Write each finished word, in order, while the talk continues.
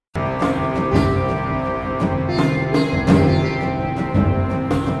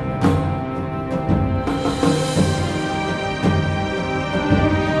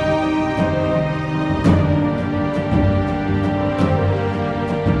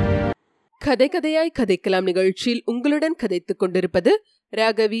கதை கதையாய் கதைக்கலாம் நிகழ்ச்சியில் உங்களுடன் கதைத்துக் கொண்டிருப்பது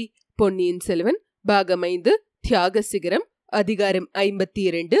ராகவி. பொன்னியின் செல்வன் பாகம் 5 தியாக சிகரம், அதிகாரம்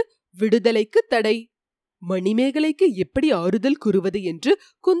 52 விடுதலைக்கு தடை. மணிமேகலைக்கு எப்படி ஆறுதல் கூறுவது என்று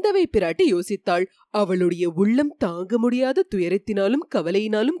குந்தவை பிராட்டி யோசித்தாள். அவளுடைய உள்ளம் தாங்க முடியாத துயரத்தினாலும்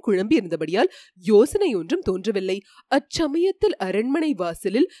கவலையினாலும் குழம்பி இருந்தபடியால் யோசனை ஒன்றும் தோன்றவில்லை. அச்சமயத்தில் அரண்மனை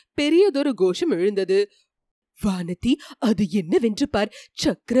வாசலில் பெரியதொரு கோஷம் எழுந்தது. வானதி, அது என்னவென்று பார்.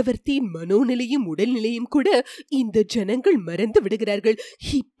 சக்கரவர்த்தியின் மனோநிலையும் உடல்நிலையும் கூட இந்த ஜனங்கள் மறந்து விடுகிறார்கள்.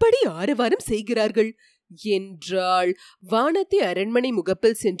 இப்படி ஆரவாரம் செய்கிறார்கள் என்றாள். வானதி அரண்மனை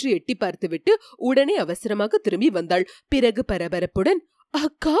முகப்பில் சென்று எட்டி பார்த்துவிட்டு உடனே அவசரமாக திரும்பி வந்தாள். பிறகு பரபரப்புடன்,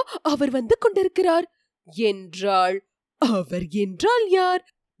 அக்கா, அவர் வந்து கொண்டிருக்கிறார் என்றாள். அவர் என்றால் யார்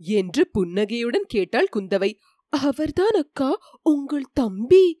என்று புன்னகையுடன் கேட்டாள் குந்தவை. அவர்தான் அக்கா, உங்கள்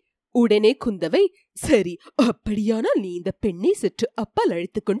தம்பி. உடனே குந்தவை, சரி, அப்படியானால் நீ இந்த பெண்ணை சற்று அப்பால்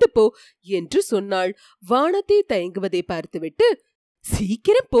அழைத்துக் கொண்டு போ என்று சொன்னாள். வானத்தை தயங்குவதை பார்த்துவிட்டு,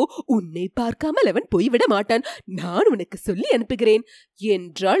 சீக்கிரம் போ, உன்னை பார்க்காமல் அவன் போய்விட மாட்டான், நான் உனக்கு சொல்லி அனுப்புகிறேன்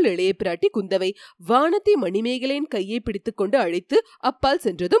என்றாள் இளைய பிராட்டி குந்தவை. வானத்தை மணிமேகலையின் கையை பிடித்துக் கொண்டு அழைத்து அப்பால்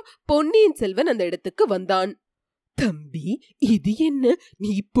சென்றதும் பொன்னியின் செல்வன் அந்த இடத்துக்கு வந்தான். தம்பி, இது என்ன? நீ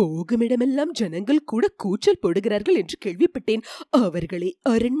போகுமிடமெல்லாம் ஜனங்கள் கூட கூச்சல் போடுகிறார்கள் என்று கேள்விப்பட்டேன். அவர்களை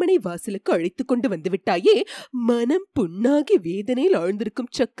அரண்மனை வாசலுக்கு அழைத்து கொண்டு வந்து விட்டாயே. மனம் புண்ணாகி வேதனையில்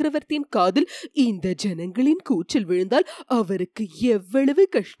ஆழ்ந்திருக்கும் சக்கரவர்த்தியின் காதில் இந்த ஜனங்களின் கூச்சல் விழுந்தால் அவருக்கு எவ்வளவு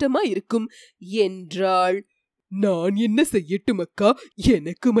கஷ்டமாயிருக்கும் என்றாள். நான் என்ன செய்யட்டும் அக்கா?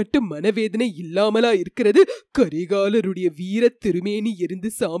 எனக்கு மட்டும் மனவேதனை இல்லாமலா இருக்கிறது? கரிகாலருடைய வீர திருமேனி எரிந்து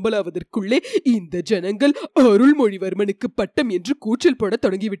சாம்பலாவதற்குள்ளே இந்த ஜனங்கள் அருள்மொழிவர்மனுக்கு பட்டம் என்று கூச்சல் போட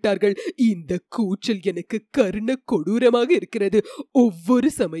தொடங்கிவிட்டார்கள். இந்த கூச்சல் எனக்கு கருண கொடூரமாக இருக்கிறது.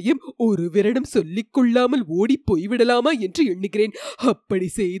 ஒவ்வொரு சமயம் ஒரு விரடம் சொல்லிக் கொள்ளாமல் ஓடி போய்விடலாமா என்று எண்ணுகிறேன். அப்படி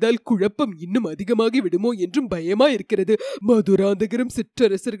செய்தால் குழப்பம் இன்னும் அதிகமாகி விடுமோ என்றும் பயமா இருக்கிறது. மதுராந்தகரும்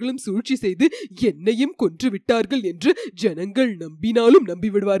சிற்றரசர்களும் சூழ்ச்சி செய்து என்னையும் கொன்றுவிட்டார் என்று ஜனங்கள் நம்பினாலும்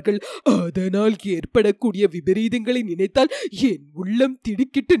நம்பிவிடுவார்கள். அதனால் ஏற்படக்கூடிய விபரீதங்களை நினைத்தால் என் உள்ளம்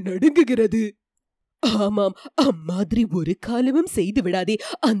திடுக்கிட்டு நடுங்குகிறது. ஆமாம், அம்மாதிரி ஒரு காலமும் செய்து விடாதே.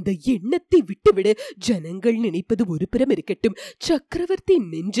 அந்த எண்ணத்தை விட்டுவிடு. ஜனங்கள் நினைப்பது ஒரு புறம் இருக்கட்டும், சக்கரவர்த்தி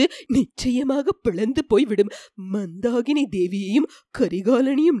நெஞ்சு நிச்சயமாக பிளந்து போய்விடும். மந்தாகினி தேவியையும்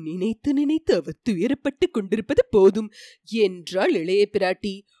கரிகாலனையும் நினைத்து நினைத்து அவர் துயரப்பட்டு கொண்டிருப்பது போதும் என்றாள் இளைய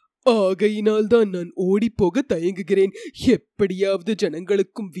பிராட்டி. ஆகையினால் தான் நான் ஓடி போக தயங்குகிறேன். எப்படியாவது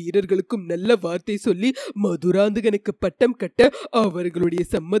ஜனங்களுக்கும் வீரர்களுக்கும் நல்ல வார்த்தை சொல்லி மதுராந்தகனுக்கு பட்டம் கட்ட அவர்களுடைய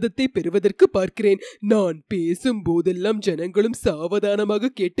சம்மதத்தை பெறுவதற்கு பார்க்கிறேன். நான் பேசும் போதெல்லாம் ஜனங்களும்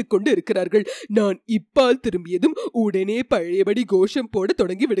சாவதானமாக கேட்டுக்கொண்டு இருக்கிறார்கள். நான் இப்பால் திரும்பியதும் உடனே பழையபடி கோஷம் போட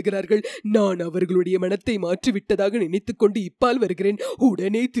தொடங்கி விடுகிறார்கள். நான் அவர்களுடைய மனத்தை மாற்றிவிட்டதாக நினைத்துக் கொண்டு இப்பால் வருகிறேன்.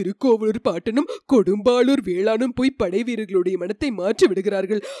 உடனே திருக்கோவலூர் பாட்டனும் கொடும்பாளூர் வேளானும் போய் படை வீரர்களுடைய மனத்தை மாற்றி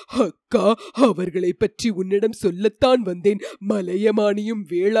விடுகிறார்கள். அக்கா, அவர்களை பற்றி உன்னிடம் சொல்லத்தான் வந்தேன். மலையமானியும்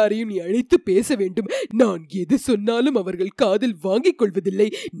வேளாரையும் நீ அழைத்து பேச வேண்டும். நான் எது சொன்னாலும் அவர்கள் காதில் வாங்கிக் கொள்வதில்லை.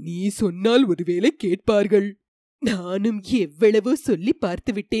 நீ சொன்னால் ஒருவேளை கேட்பார்கள். நானும் எவ்வளவோ சொல்லி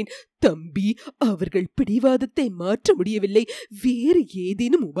பார்த்து விட்டேன் தம்பி. அவர்கள் பிடிவாதத்தை மாற்ற முடியவில்லை. வேறு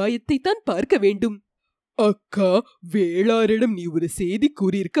ஏதேனும் உபாயத்தை தான் பார்க்க வேண்டும். அக்கா, வேளாரிடம் நீ ஒரு செய்தி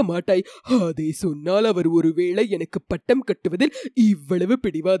கூறியிருக்க மாட்டாய். அதை சொன்னால் அவர் ஒருவேளை எனக்கு பட்டம் கட்டுவதில் இவ்வளவு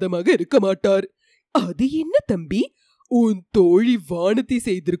பிடிவாதமாக இருக்க மாட்டார். அது என்ன தம்பி? உன் தோழி வானதி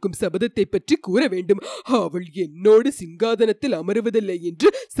செய்திருக்கும் சபதத்தை பற்றி கூற வேண்டும். அவள் என்னோடு சிங்காதனத்தில் அமருவதில்லை என்று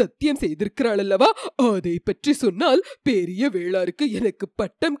சத்தியம் செய்திருக்கிறாள் அல்லவா? அதை பற்றி சொன்னால் பெரிய வேளாருக்கு எனக்கு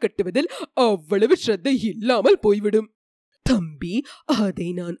பட்டம் கட்டுவதில் அவ்வளவு ஸ்ரத்தை இல்லாமல் போய்விடும். தம்பி, அதை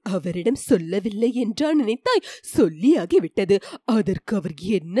நான் அவரிடம் சொல்லவில்லை என்றா நினைத்தாய்? சொல்லியாகிவிட்டது. அதற்கு அவர்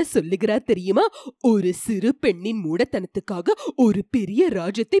என்ன சொல்லுகிறார் தெரியுமா? ஒரு சிறு பெண்ணின் மூடத்தனத்துக்காக ஒரு பெரிய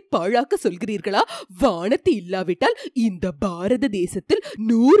ராஜ்யத்தை பாழாக்க சொல்கிறீர்களா? வானத்தை இல்லாவிட்டால் இந்த பாரத தேசத்தில்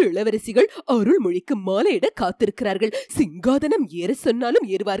 100 இளவரசிகள் அருள்மொழிக்கு மாலையிட காத்திருக்கிறார்கள். சிங்காதனம் ஏற சொன்னாலும்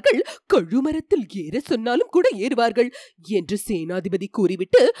ஏறுவார்கள், கழுமரத்தில் ஏற சொன்னாலும் கூட ஏறுவார்கள் என்று சேனாதிபதி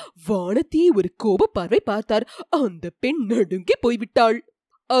கூறிவிட்டு வானத்தியை ஒரு கோப பார்வை பார்த்தார். அந்த பெண் நடுங்கி போய்விட்டாள்.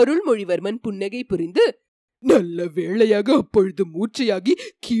 அருள்மொழிவர்மன் புன்னகை புரிந்து, நல்ல வேளையாக அப்பொழுது மூச்சையாகி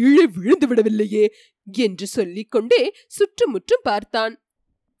கீழே விழுந்து விடவில்லையே என்று சொல்லிக் கொண்டே சுற்றுமுற்றும் பார்த்தான்.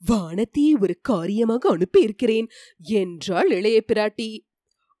 வானத்தியை ஒரு காரியமாக அனுப்பி இருக்கிறேன் என்றாள் இளைய பிராட்டி.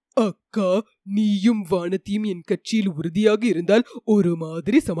 அக்கா, நீயும் வானத்தியும் என் கட்சியில் உறுதியாக இருந்தால் ஒரு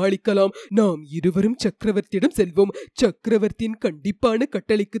மாதிரி சமாளிக்கலாம். நாம் இருவரும் சக்கரவர்த்தியிடம் செல்வோம். சக்கரவர்த்தியின் கண்டிப்பான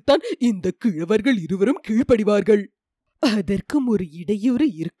கட்டளைக்குத்தான் இந்த கிழவர்கள் இருவரும் கீழ்ப்படிவார்கள். அதற்கும் ஒரு இடையூறு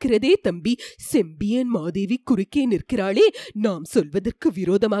இருக்கிறதே தம்பி. செம்பியன் மாதேவி குறுக்கே நிற்கிறாளே. நாம் சொல்வதற்கு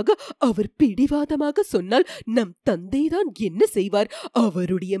விரோதமாக அவர் பிடிவாதமாக சொன்னால் நம் தந்தைதான் என்ன செய்வார்?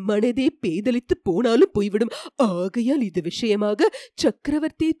 அவருடைய மனதே பேதலித்து போனாலும் போய்விடும். ஆகையால் இது விஷயமாக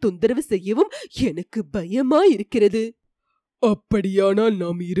சக்கரவர்த்தியை தொந்தரவு செய்யவும் எனக்கு பயமாயிருக்கிறது. அப்படியானால்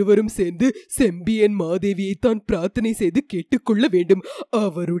நாம் இருவரும் சேர்ந்து செம்பியன் மாதேவியைத்தான் பிரார்த்தனை செய்து கேட்டுக்கொள்ள வேண்டும்.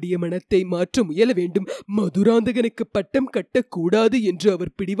 அவருடைய மனத்தை மாற்ற முயல வேண்டும். மதுராந்தகனுக்கு பட்டம் கட்டக்கூடாது என்று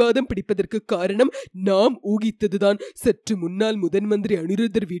அவர் பிடிவாதம் பிடிப்பதற்கு காரணம் நாம் ஊகித்ததுதான். சற்று முன்னால் முதன் மந்திரி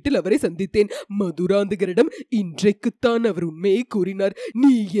அனிருத்தர் வீட்டில் அவரை சந்தித்தேன். மதுராந்தகரிடம் இன்றைக்குத்தான் அவர் உண்மையை கூறினார்.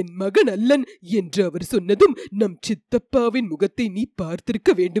 நீ என் மகன் அல்லன் என்று அவர் சொன்னதும் நம் சித்தப்பாவின் முகத்தை நீ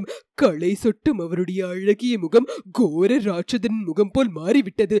பார்த்திருக்க வேண்டும். களை சொட்டும் அவருடைய அழகிய முகம் கோர ராட்சதன் முகம் போல்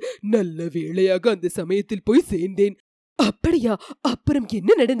மாறிவிட்டது. நல்ல வேளையாக அந்த சமயத்தில் போய் சேர்ந்தேன். அப்படியா? அப்புறம்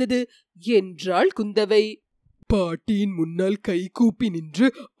என்ன நடந்தது என்றாள் குந்தவை. பாட்டியின் முன்னால் கை கூப்பி நின்று,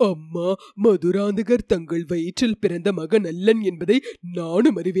 அம்மா, மதுராந்தகர் தங்கள் வயிற்றில் பிறந்த மகன் அல்லன் என்பதை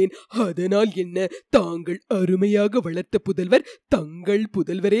நானும் அறிவேன். அதனால் என்ன? தாங்கள் அருமையாக வளர்த்த புதல்வர் தங்கள்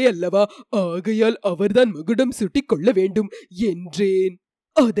புதல்வரே அல்லவா? ஆகையால் அவர்தான் மகுடம் சுட்டிக் கொள்ள வேண்டும் என்றேன்.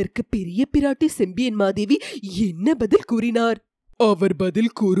 அதற்கு பெரிய பிராட்டி செம்பியன் மாதேவி என்ன பதில் கூறினார்? அவர்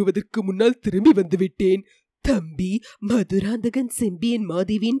பதில் கூறுவதற்கு முன்னால் திரும்பி வந்துவிட்டேன். தம்பி, மதுராந்தகன் செம்பியன்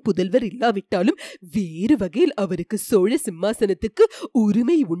மாதேவியின் புதல்வர் இல்லாவிட்டாலும் வேறு வகையில் அவருக்கு சோழ சிம்மாசனத்துக்கு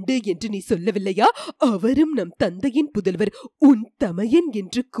உரிமை உண்டு என்று நீ சொல்லவில்லையா? அவரும் நம் தந்தையின் புதல்வர், உன் தமையன்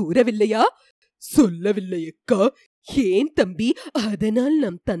என்று கூறவில்லையா? சொல்லவில்லையக்கா. ஏன் தம்பி? அதனால்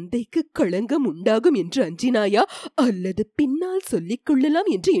நம் தந்தைக்கு களங்கம் உண்டாகும் என்று அஞ்சினாயா, அல்லது பின்னால் சொல்லிக் கொள்ளலாம்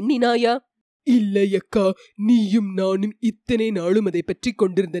என்று எண்ணினாயா? இல்லையக்கா, நீயும் நானும் இத்தனை நாளும் அதை பற்றி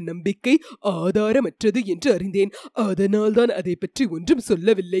கொண்டிருந்த நம்பிக்கை ஆதாரமற்றது என்று அறிந்தேன். அதனால்தான் அதை பற்றி ஒன்றும்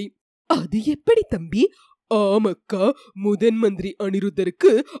சொல்லவில்லை. அது எப்படி தம்பி? ஆமக்கா, முதன் மந்திரி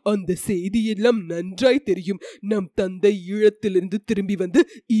அனிருத்தருக்கு அந்த செய்தியெல்லாம் நன்றாய் தெரியும். நம் தந்தை ஈழத்திலிருந்து திரும்பி வந்து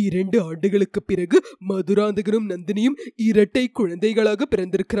 2 ஆண்டுகளுக்கு பிறகு மதுராந்தகனும் நந்தினியும் இரட்டை குழந்தைகளாக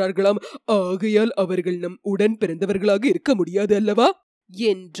பிறந்திருக்கிறார்களாம். ஆகையால் அவர்கள் நம் உடன் பிறந்தவர்களாக இருக்க முடியாது அல்லவா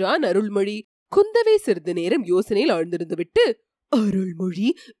என்றான் அருள்மொழி. குந்தவை சிறிது நேரம் யோசனையில் ஆழ்ந்திருந்து விட்டு, அருள்மொழி,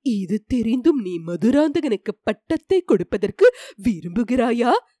 இது தெரிந்தும் நீ மதுராந்தகனுக்கு பட்டத்தை கொடுப்பதற்கு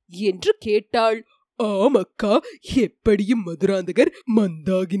விரும்புகிறாயா என்று கேட்டாள். ஆமக்கா, எப்படியும் மதுராந்தகர்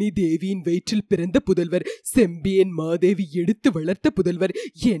மந்தாகினி தேவியின் வயிற்றில் பிறந்த புதல்வர், செம்பியன் மாதேவி எடுத்து வளர்த்த புதல்வர்.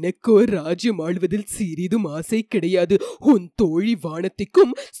 எனக்கோ ராஜ்யம் ஆழ்வதில் சிறிதும் ஆசை கிடையாது. உன் தோழி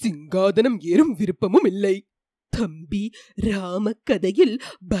வானத்திற்கும் சிங்காதனம் ஏறும் விருப்பமும் இல்லை. தம்பி, ராமக்கதையில்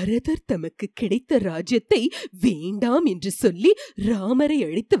பரதர் தமக்கு கிடைத்த ராஜ்யத்தை வேண்டாம் என்று சொல்லி ராமரை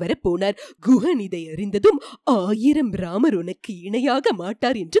அழைத்து வரப்போனார். குஹன் இதை அறிந்ததும் 1000 ராமர் உனக்கு இணையாக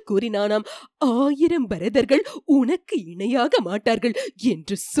மாட்டார் என்று கூறினானாம். 1000 பரதர்கள் உனக்கு இணையாக மாட்டார்கள்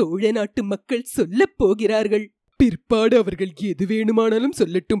என்று சோழ நாட்டு மக்கள் சொல்லப் போகிறார்கள். பிற்பாடு அவர்கள் எது வேணுமானாலும்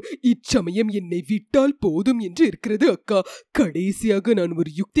சொல்லட்டும். இச்சமயம் என்னை விட்டால் போதும் என்று இருக்கிறது அக்கா. கடைசியாக நான் ஒரு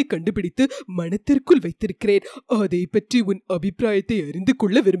யுக்தி கண்டுபிடித்து மனத்திற்குள் வைத்திருக்கிறேன். அதை பற்றி உன் அபிப்பிராயத்தை அறிந்து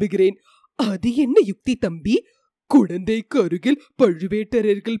கொள்ள விரும்புகிறேன். அது என்ன யுக்தி தம்பி? குழந்தைக்கு அருகில்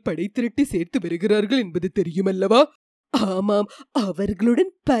பழுவேட்டரர்கள் படை திரட்டி சேர்த்து வருகிறார்கள் என்பது தெரியுமல்லவா? ஆமாம், அவர்களுடன்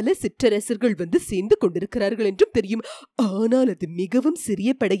பல சிற்றரசர்கள் வந்து சேர்ந்து கொண்டிருக்கிறார்கள் என்றும் தெரியும். ஆனால் அது மிகவும்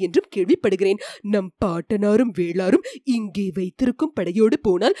சிறிய படை என்றும் கேள்விப்படுகிறேன். நம் பாட்டனாரும் வேளாரும் இங்கே வைத்திருக்கும் படையோடு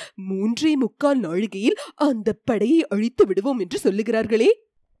போனால் 3.25 நாழிகையில் அந்த படையை அழித்து விடுவோம் என்று சொல்லுகிறார்களே.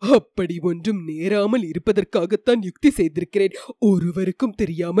 அப்படி ஒன்றும் நேராமல் இருப்பதற்காகத்தான் யுக்தி செய்திருக்கிறேன். ஒருவருக்கும்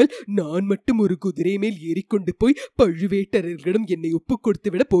தெரியாமல் நான் மட்டும் ஒரு குதிரை மேல் ஏறிக்கொண்டு போய் பழுவேட்டரர்களிடம் என்னை ஒப்புக்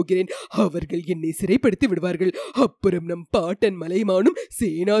கொடுத்து விட போகிறேன். அவர்கள் என்னை சிறைப்படுத்தி விடுவார்கள். அப்புறம் நம் பாட்டன் மலைமானும்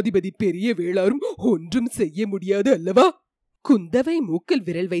சேனாதிபதி பெரிய வேளாரும் ஒன்றும் செய்ய முடியாது அல்லவா? குந்தவை மூக்கில்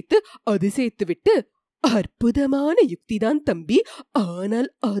விரல் வைத்து அதிசயித்துவிட்டு, அற்புதமான யுக்திதான் தம்பி,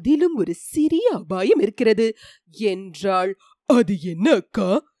 ஆனால் அதிலும் ஒரு சிறிய அபாயம் இருக்கிறது என்றாள். அது என்ன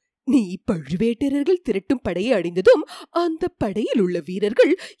அக்கா? நீ பழுவேட்டரர்கள் திரட்டும் படையை அடைந்ததும் அந்த படையில் உள்ள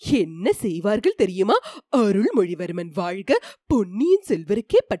வீரர்கள் என்ன செய்வார்கள் தெரியுமா? அருள்மொழிவர்மன் வாழ்க, பொன்னியின்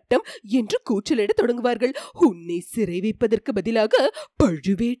செல்வருக்கே பட்டம் என்று கூச்சலிட தொடங்குவார்கள். உன்னை சிறை வைப்பதற்கு பதிலாக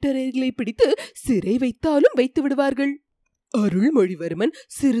பழுவேட்டரர்களை பிடித்து சிறை வைத்தாலும் வைத்து விடுவார்கள். அருள்மொழிவர்மன்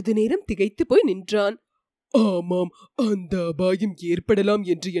சிறிது நேரம் திகைத்து போய் நின்றான். ஆமாம், அந்த அபாயம் ஏற்படலாம்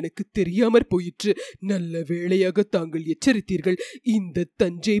என்று எனக்கு தெரியாமற் போயிற்று. நல்ல வேளையாக தாங்கள் எச்சரித்தீர்கள். இந்த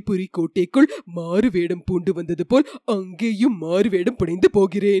தஞ்சைபுரி கோட்டைக்குள் மாறுவேடம் பூண்டு வந்தது போல் அங்கேயும் மாறுவேடம் புனைந்து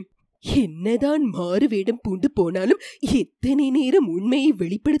போகிறேன். என்னதான் மாறு வேடம் பூண்டு போனாலும் எத்தனை நேரம் உண்மையை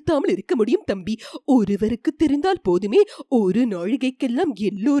வெளிப்படுத்தாமல் இருக்க முடியும் தம்பி? ஒருவருக்கு தெரிந்தால் போதுமே, ஒரு நாழிகைக்கெல்லாம்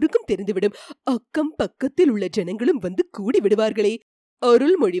எல்லோருக்கும் தெரிந்துவிடும். அக்கம் பக்கத்தில் உள்ள ஜனங்களும் வந்து கூடி விடுவார்களே.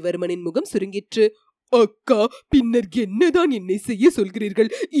 அருள்மொழிவர்மனின் முகம் சுருங்கிற்று. அக்கா, பின்னர் என்னதான் என்னை செய்ய சொல்கிறீர்கள்?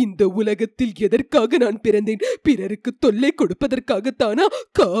 இந்த உலகத்தில் எதற்காக நான் பிறந்தேன்? பிறருக்கு தொல்லை கொடுப்பதற்காகத்தானா?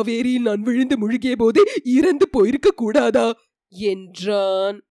 காவேரியில் நான் விழுந்து முழுகிய போதே இறந்து போயிருக்க கூடாதா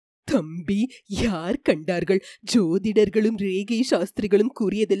என்றான். தம்பி, யார் கண்டார்கள்? ஜோதிடர்களும் ரேகை சாஸ்திரிகளும்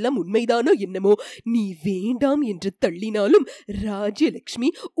கூறியதெல்லாம் உண்மைதானோ என்னமோ? நீ வேண்டாம் என்று தள்ளினாலும்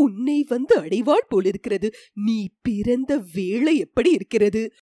ராஜ்யலட்சுமி உன்னை வந்து அடைவாள் போலிருக்கிறது. நீ பிறந்த வேளை எப்படி இருக்கிறது?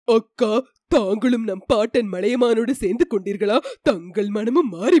 அக்கா, தாங்களும் நம் பாட்டன் மலையமானோடு சேர்ந்து கொண்டீர்களா? தங்கள்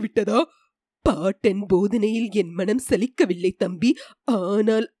மனமும் மாறிவிட்டதா? பாட்டன் போதனையில் என் மனம் சலிக்கவில்லை தம்பி.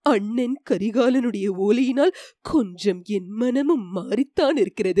 ஆனால் அண்ணன் கரிகாலனுடைய ஓலையினால் கொஞ்சம் என் மனமும் மாறித்தான்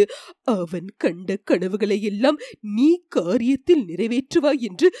இருக்கிறது. அவன் கண்ட கனவுகளை எல்லாம் நீ காரியத்தில் நிறைவேற்றுவாய்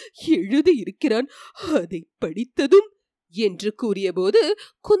என்று எழுதியிருக்கிறான். அதை படித்ததும் என்று கூறியபோது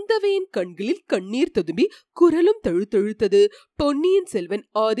குந்தவையின் கண்களில் கண்ணீர் ததும்பி குரலும் தழுத்தழுத்தது. பொன்னியின் செல்வன்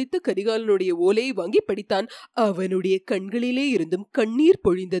ஆதித்த கரிகாலனுடைய ஓலையை வாங்கி படித்தான். அவனுடைய கண்களிலே இருந்தும் கண்ணீர்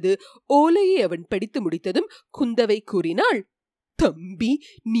பொழிந்தது. ஓலையை அவன் படித்து முடித்ததும் குந்தவை கூறினாள், தம்பி,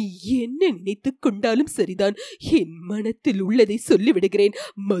 நீ என்ன நினைத்துக் கொண்டாலும் சரிதான். என் மனத்தில் உள்ளதை சொல்லிவிடுகிறேன்.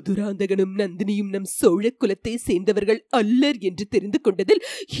 மதுராந்தகனும் நந்தினியும் நம் சோழ குலத்தை சேர்ந்தவர்கள் அல்லர் என்று தெரிந்து கொண்டதில்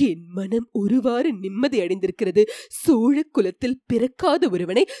என் மனம் ஒருவாறு நிம்மதி அடைந்திருக்கிறது. சோழ குலத்தில் பிறக்காத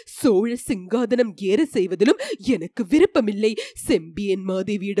ஒருவனை சோழ சிங்காதனம் ஏற செய்வதிலும் எனக்கு விருப்பமில்லை. செம்பியன்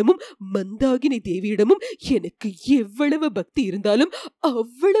மாதேவியிடமும் மந்தாகினி தேவியிடமும் எனக்கு எவ்வளவு பக்தி இருந்தாலும்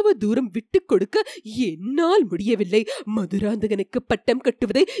அவ்வளவு தூரம் விட்டுக் கொடுக்க என்னால் முடியவில்லை. மதுராந்தகனுக்கு பட்டம்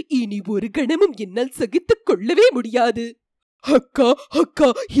கட்டுவதை இனி ஒரு கணமும் என்னால் சகித்துக் கொள்ளவே முடியாது. அக்கா, அக்கா,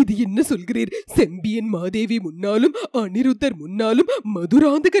 இது என்ன சொல்கிறீர்? செம்பியன் மாதேவி முன்னாலும் அனிருத்தர் முன்னாலும்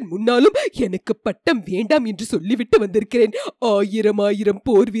மதுராந்தகன் முன்னாலும் எனக்கு பட்டம் வேண்டாம் என்று சொல்லிவிட்டு வந்திருக்கிறேன். 1000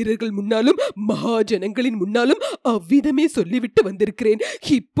 போர் வீரர்கள் முன்னாலும் மகாஜனங்களின் முன்னாலும் அவ்விதமே சொல்லிவிட்டு வந்திருக்கிறேன்.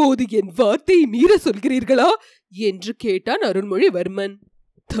 இப்போது என் வார்த்தையை மீற சொல்கிறீர்களா என்று கேட்டான் அருள்மொழிவர்மன்.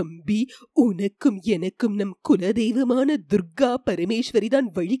 தம்பி, உனக்கும் எனக்கும் நம் குலதெய்வமான துர்கா பரமேஸ்வரி தான்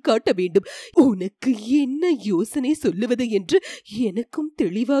வழிகாட்ட வேண்டும். உனக்கு என்ன யோசனை சொல்லுவது என்று எனக்கும்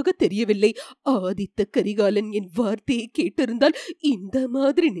தெளிவாக தெரியவில்லை. ஆதித்த கரிகாலன் என் வார்த்தையை கேட்டிருந்தால் இந்த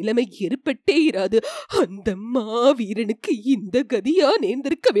மாதிரி நிலைமை ஏற்பட்டே இராது. அந்த மாவீரனுக்கு இந்த கதியா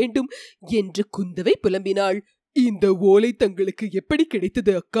நேர்ந்திருக்க வேண்டும் என்று குந்தவை புலம்பினாள். இந்த ஓலை தங்களுக்கு எப்படி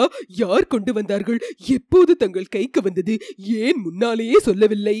கிடைத்தது அக்கா? யார் கொண்டு வந்தார்கள்? எப்போது தங்கள் கைக்கு வந்தது? ஏன் முன்னாலேயே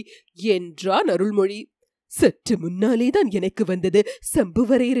சொல்லவில்லை என்றான் அருள்மொழி. சற்று முன்னாலேதான் எனக்கு வந்தது.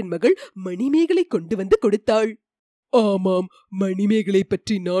 சம்புவரையரின் மகள் மணிமேகலை கொண்டு வந்து கொடுத்தாள். ஆமாம், மணிமேகலை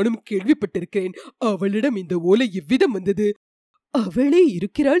பற்றி நானும் கேள்விப்பட்டிருக்கிறேன். அவளிடம் இந்த ஓலை எவ்விதம் வந்தது? அவளே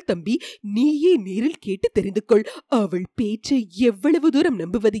இருக்கிறாள் தம்பி. நீயே நேரில் கேட்டு தெரிந்து கொள். அவள் பேச்சை எவ்வளவு தூரம்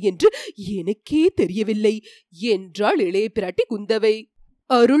நம்புவது என்று எனக்கே தெரியவில்லை என்றாள் இளைய பிராட்டி குந்தவை.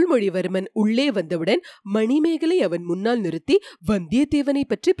 அருள்மொழிவர்மன் உள்ளே வந்தவுடன் மணிமேகலை அவன் முன்னால் நிறுத்தி வந்தியத்தேவனை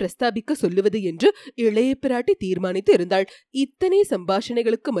பற்றி பிரஸ்தாபிக்க சொல்லுவது என்று இளைய பிராட்டி தீர்மானித்து இருந்தாள். இத்தனை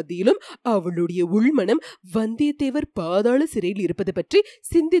சம்பாஷணைகளுக்கு மத்தியிலும் அவளுடைய உள்மனம் வந்தியத்தேவர் பாதாள சிறையில் இருப்பது பற்றி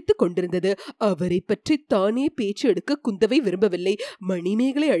சிந்தித்துக் கொண்டிருந்தது. அவரை பற்றி தானே பேச்சு எடுக்க குந்தவை விரும்பவில்லை.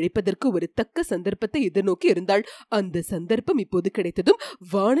 மணிமேகலை அழைப்பதற்கு ஒரு தக்க சந்தர்ப்பத்தை எதிர்நோக்கி இருந்தாள். அந்த சந்தர்ப்பம் இப்போது கிடைத்ததும்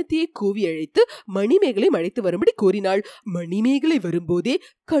வானதியை கூவி அழைத்து மணிமேகலை அழைத்து வரும்படி கூறினாள். மணிமேகலை வரும்போதே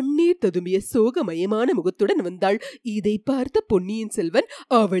கண்ணீர் ததும்பிய சோகமயமான முகத்துடன் வந்தாள். இதை பார்த்த பொன்னியின் செல்வன்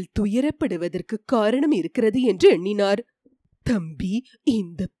அவள் துயரப்படுவதற்கு காரணம் இருக்கிறது என்று எண்ணினார். தம்பி,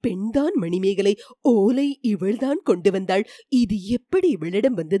 இந்த பெண்தான் மணிமேகலை. ஓலை இவள்தான் கொண்டு வந்தாள். இது எப்படி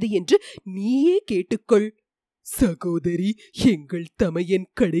இவளிடம் வந்தது என்று நீயே கேட்டுக்கொள். சகோதரி, எங்கள் தமையன்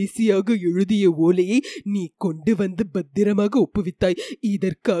கடைசியாக எழுதிய ஓலையை நீ கொண்டு வந்து பத்திரமாக ஒப்புவித்தாய்.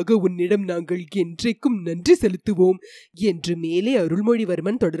 இதற்காக உன்னிடம் நாங்கள் என்றைக்கும் நன்றி செலுத்துவோம் என்று மேலே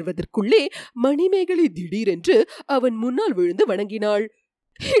அருள்மொழிவர்மன் தொடர்வதற்குள்ளே மணிமேகலை திடீரென்று அவன் முன்னால் விழுந்து வணங்கினாள்.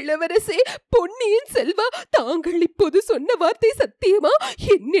 இளவரசே, பொன்னியின் செல்வா, தாங்கள் இப்போது சொன்ன வார்த்தை சத்தியமா?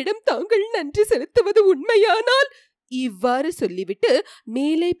 என்னிடம் தாங்கள் நன்றி செலுத்துவது உண்மையானால்? இவ்வாறு சொல்லிவிட்டு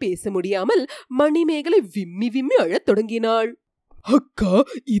மேலே பேச முடியாமல் மணிமேகலை விம்மி விம்மி அழத் தொடங்கினாள். அக்கா,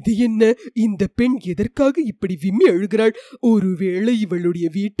 இது என்ன? இந்த பெண் எதற்காக இப்படி விம்மி அழுகிறாள்? ஒருவேளை இவளுடைய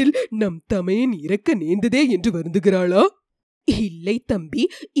வீட்டில் நம் தமையன் இறக்க நேர்ந்ததே என்று வருந்துகிறாளா? இல்லை தம்பி,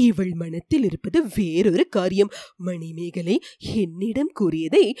 இவள் மனத்தில் இருப்பது வேறொரு காரியம். மணிமேகலை என்னிடம்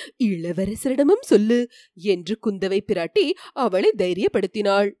கூறியதை இளவரசரிடமும் சொல்லு என்று குந்தவை பிராட்டி அவளை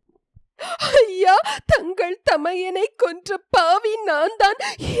தைரியப்படுத்தினாள். ஐயா, தங்கள் தமையனை கொன்ற பாவி நான் தான்.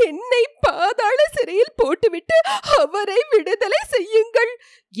 என்னை பாதாள சிறையில் போட்டுவிட்டு அவரை விடுதலை செய்யுங்கள்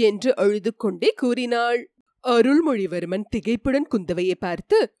என்று அழுது கொண்டே கூறினாள். அருள்மொழிவர்மன் திகைப்புடன் குந்தவையை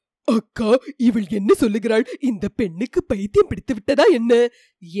பார்த்து, அக்கா, இவள் என்ன சொல்லுகிறாள்? இந்த பெண்ணுக்கு பைத்தியம் பிடித்து விட்டதா என்ன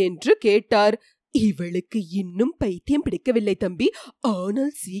என்று கேட்டார். இவளுக்கு இன்னும் பைத்தியம் பிடிக்கவில்லை தம்பி.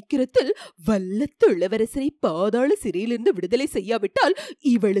 ஆனால் சீக்கிரத்தில் வல்லத்து இளவரசரை பாதாள சிறையிலிருந்து விடுதலை செய்யாவிட்டால்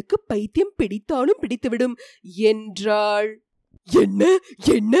இவளுக்கு பைத்தியம் பிடித்தாலும் பிடித்துவிடும் என்றாள். என்ன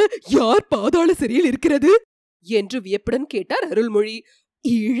என்ன, யார் பாதாள சிறையில் இருக்கிறது என்று வியப்புடன் கேட்டார் அருள்மொழி.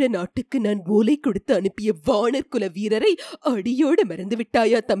 ஈழ நாட்டுக்கு நான் ஓலை கொடுத்து அனுப்பிய வானர் குல வீரரை அடியோடு மறந்து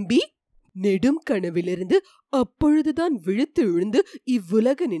விட்டாயா தம்பி? நெடும் கனவிலிருந்து அப்பொழுதுதான் விழுத்து எழுந்து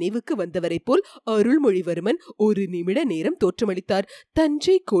இவ்வுலக நினைவுக்கு வந்தவரை போல் அருள்மொழிவர்மன் ஒரு நிமிட நேரம் தோற்றமளித்தார்.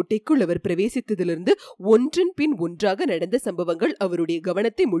 தஞ்சை கோட்டைக்குள் அவர் பிரவேசித்ததிலிருந்து ஒன்றன் பின் ஒன்றாக நடந்த சம்பவங்கள் அவருடைய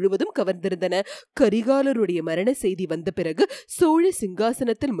கவனத்தை முழுவதும் கவர்ந்திருந்தன. கரிகாலருடைய மரண செய்தி வந்த பிறகு சோழ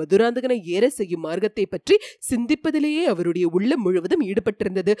சிங்காசனத்தில் மதுராந்தகனை ஏற செய்யும் மார்க்கத்தை பற்றி சிந்திப்பதிலேயே அவருடைய உள்ளம் முழுவதும்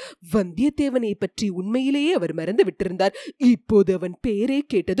ஈடுபட்டிருந்தது. வந்தியத்தேவனை பற்றி உண்மையிலேயே அவர் மறந்து விட்டிருந்தார். இப்போது அவன் பெயரே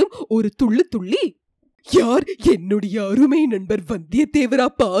கேட்டதும் ஒரு துள்ளு துள்ளி, யார்? என்னுடைய அருமை நண்பர் வந்தியத்தேவரா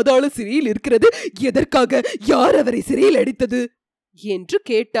பாதாள சிறையில் இருக்கிறது? எதற்காக? யார் அவரை சிறையில் அடைத்தது என்று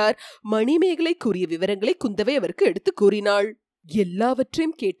கேட்டார். மணிமேகலை கூறிய விவரங்களை குந்தவை அவருக்கு எடுத்து கூறினாள்.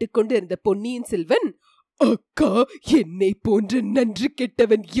 எல்லாவற்றையும் கேட்டுக்கொண்டு இருந்த பொன்னியின் செல்வன், அக்கா, என்னை போன்ற நன்றி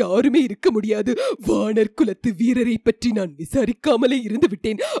கெட்டவன் யாருமே இருக்க முடியாது. வானர் குலத்து வீரரை பற்றி நான் விசாரிக்காமலே இருந்து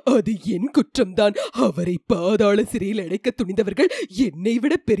விட்டேன். அது என் குற்றம்தான். அவரை பாதாள சிறையில் அடைக்க துணிந்தவர்கள் என்னை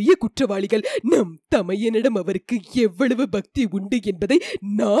விட பெரிய குற்றவாளிகள். நம் தமையனிடம் அவருக்கு எவ்வளவு பக்தி உண்டு என்பதை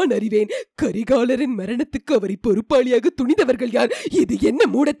நான் அறிவேன். கரிகாலரின் மரணத்துக்கு அவரை பொறுப்பாளியாக துணிந்தவர்கள் யார்? இது என்ன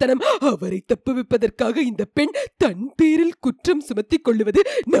மூடத்தனம்! அவரை தப்புவிப்பதற்காக இந்த பெண் தன் பேரில் குற்றம் சுமத்திக் கொள்ளுவது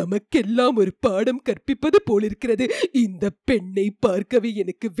நமக்கெல்லாம் ஒரு பாடம் கற்பிப்பது போலிருக்கிறது. இந்த பெண்ணை பார்க்கவே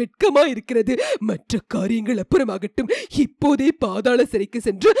எனக்கு வெட்கமா இருக்கிறது. மற்ற காரியங்கள் அப்புறமாகட்டும். இப்போதே பாதாள சிறைக்கு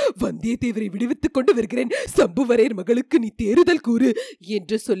சென்று வந்தியத்தேவரை விடுவித்துக் கொண்டு வருகிறேன். சம்புவரையர் மகளுக்கு நீ தேறுதல் கூறு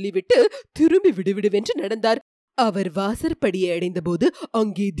என்று சொல்லிவிட்டு திரும்பி விடுவிடுவென்று நடந்தார். அவர் வாசற்படியை அடைந்த போது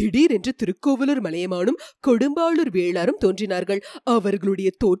அங்கே திடீரென்று திருக்கோவலூர் மலையமானும் கொடும்பாளூர் வேளாரும் தோன்றினார்கள். அவர்களுடைய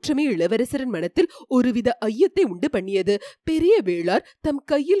தோற்றமே இளவரசரின் மனத்தில் ஒருவித ஐயத்தை உண்டு பண்ணியது. பெரிய வேளார் தம்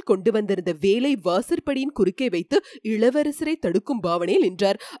கையில் கொண்டு வந்திருந்த வேலை வாசற்படியின் குறுக்கே வைத்து இளவரசரை தடுக்கும் பாவனையில்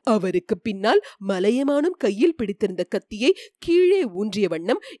நின்றார். அவருக்கு பின்னால் மலையமானும் கையில் பிடித்திருந்த கத்தியை கீழே ஊன்றிய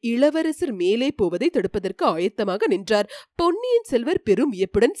வண்ணம் இளவரசர் மேலே போவதை தடுப்பதற்கு ஆயத்தமாக நின்றார். பொன்னியின் செல்வர் பெரும்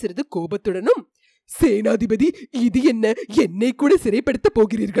வியப்புடன் சிறிது கோபத்துடனும், சேனாதிபதி, இது என்ன? என்னை கூட சிறைப்படுத்த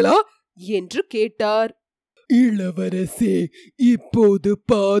போகிறீர்களா என்று கேட்டார். இளவரசே, இப்போது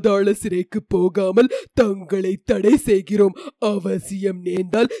பாதாள சிறைக்கு போகாமல் தங்களை தடை செய்கிறோம். அவசியம்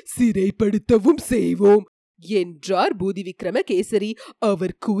நேர்ந்தால் சிறைப்படுத்தவும் செய்வோம் என்றார் பூதி விக்ரமகேசரி.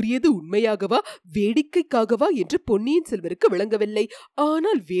 அவர் கூறியது உண்மையாகவா வேடிக்கைக்காகவா என்று பொன்னியின் செல்வருக்கு விளங்கவில்லை.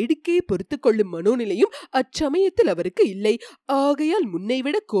 ஆனால் வேடிக்கையை பொறுத்துக் கொள்ளும் மனோநிலையும் அச்சமயத்தில் அவருக்கு இல்லை. ஆகையால்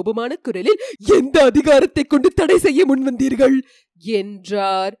முன்னைவிட கோபமான குரலில், எந்த அதிகாரத்தை கொண்டு தடை செய்ய முன்வந்தீர்கள்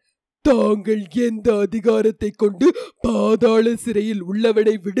என்றார். தாங்கள் எந்த அதிகாரத்தை கொண்டு பாதாள சிறையில்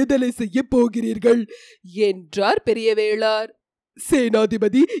உள்ளவனை விடுதலை செய்ய போகிறீர்கள் என்றார் பெரிய வேளார்.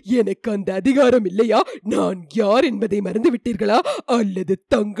 சேனாதிபதி, எனக்கு அந்த அதிகாரம் இல்லையா? நான் யார் என்பதை மறந்து விட்டீர்களா? அல்லது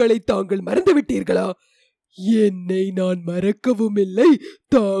தங்களை தாங்கள் மறந்து விட்டீர்களா? என்னை நான் மறக்கவும் இல்லை,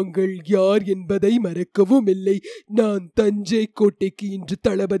 தாங்கள் யார் என்பதை மறக்கவும் இல்லை. நான் தஞ்சை கோட்டைக்கு இன்று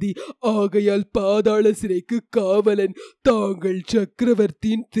தளபதி. ஆகையால் பாதாள சிறைக்கு காவலன். தாங்கள்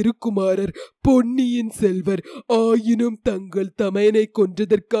சக்கரவர்த்தியின் திருக்குமாரர், பொன்னியின் செல்வர். ஆயினும் தங்கள் தமையனை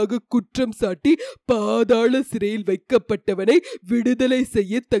கொன்றதற்காக குற்றம் சாட்டி பாதாள சிறையில் வைக்கப்பட்டவனை விடுதலை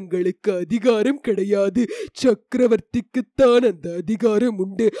செய்ய தங்களுக்கு அதிகாரம் கிடையாது. சக்கரவர்த்திக்குத்தான் அந்த அதிகாரம்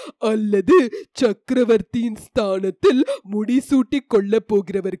உண்டு. அல்லது சக்கரவர்த்தியின் ஸ்தானத்தில் முடிசூட்டி கொள்ள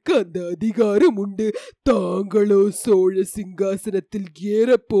போகிறவருக்கு அந்த அதிகாரம் உண்டு. தாங்களோ சோழ சிங்காசனத்தில்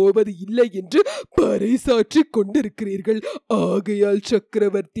ஏறப்போவது இல்லை என்று பறைசாற்றி கொண்டிருக்கிறீர்கள். ஆகையால்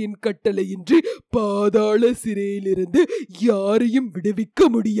சக்கரவர்த்தியின் கட்டளையின்றி பாதாள சிறையிலிருந்து யாரையும் விடுவிக்க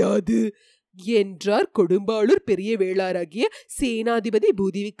முடியாது என்றார் கொடும்பாளூர் பெரிய வேளாராகிய சேனாதிபதி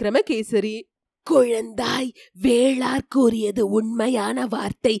பூதி விக்ரமகேசரி. குழந்தாய், வேளார் கூறியது உண்மையான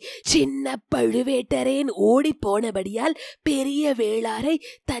வார்த்தை. சின்ன பழுவேட்டரையன் ஓடி போனபடியால் பெரிய வேளாரை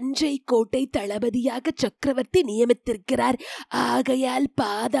தஞ்சை கோட்டை தளபதியாக சக்கரவர்த்தி நியமித்திருக்கிறார். ஆகையால்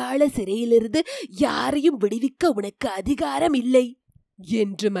பாதாள சிறையிலிருந்து யாரையும் விடுவிக்க உனக்கு அதிகாரம் இல்லை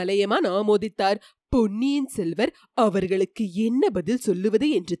என்று மலையமான் ஆமோதித்தார். பொன்னியின் செல்வர் அவர்களுக்கு என்ன பதில் சொல்லுவது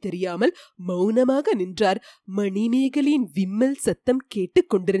என்று தெரியாமல் மௌனமாக நின்றார். மணிமேகலையின் விம்மல் சத்தம்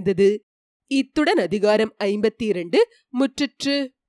கேட்டுக் கொண்டிருந்தது. இத்துடன் அதிகாரம் 52 முற்றிற்று.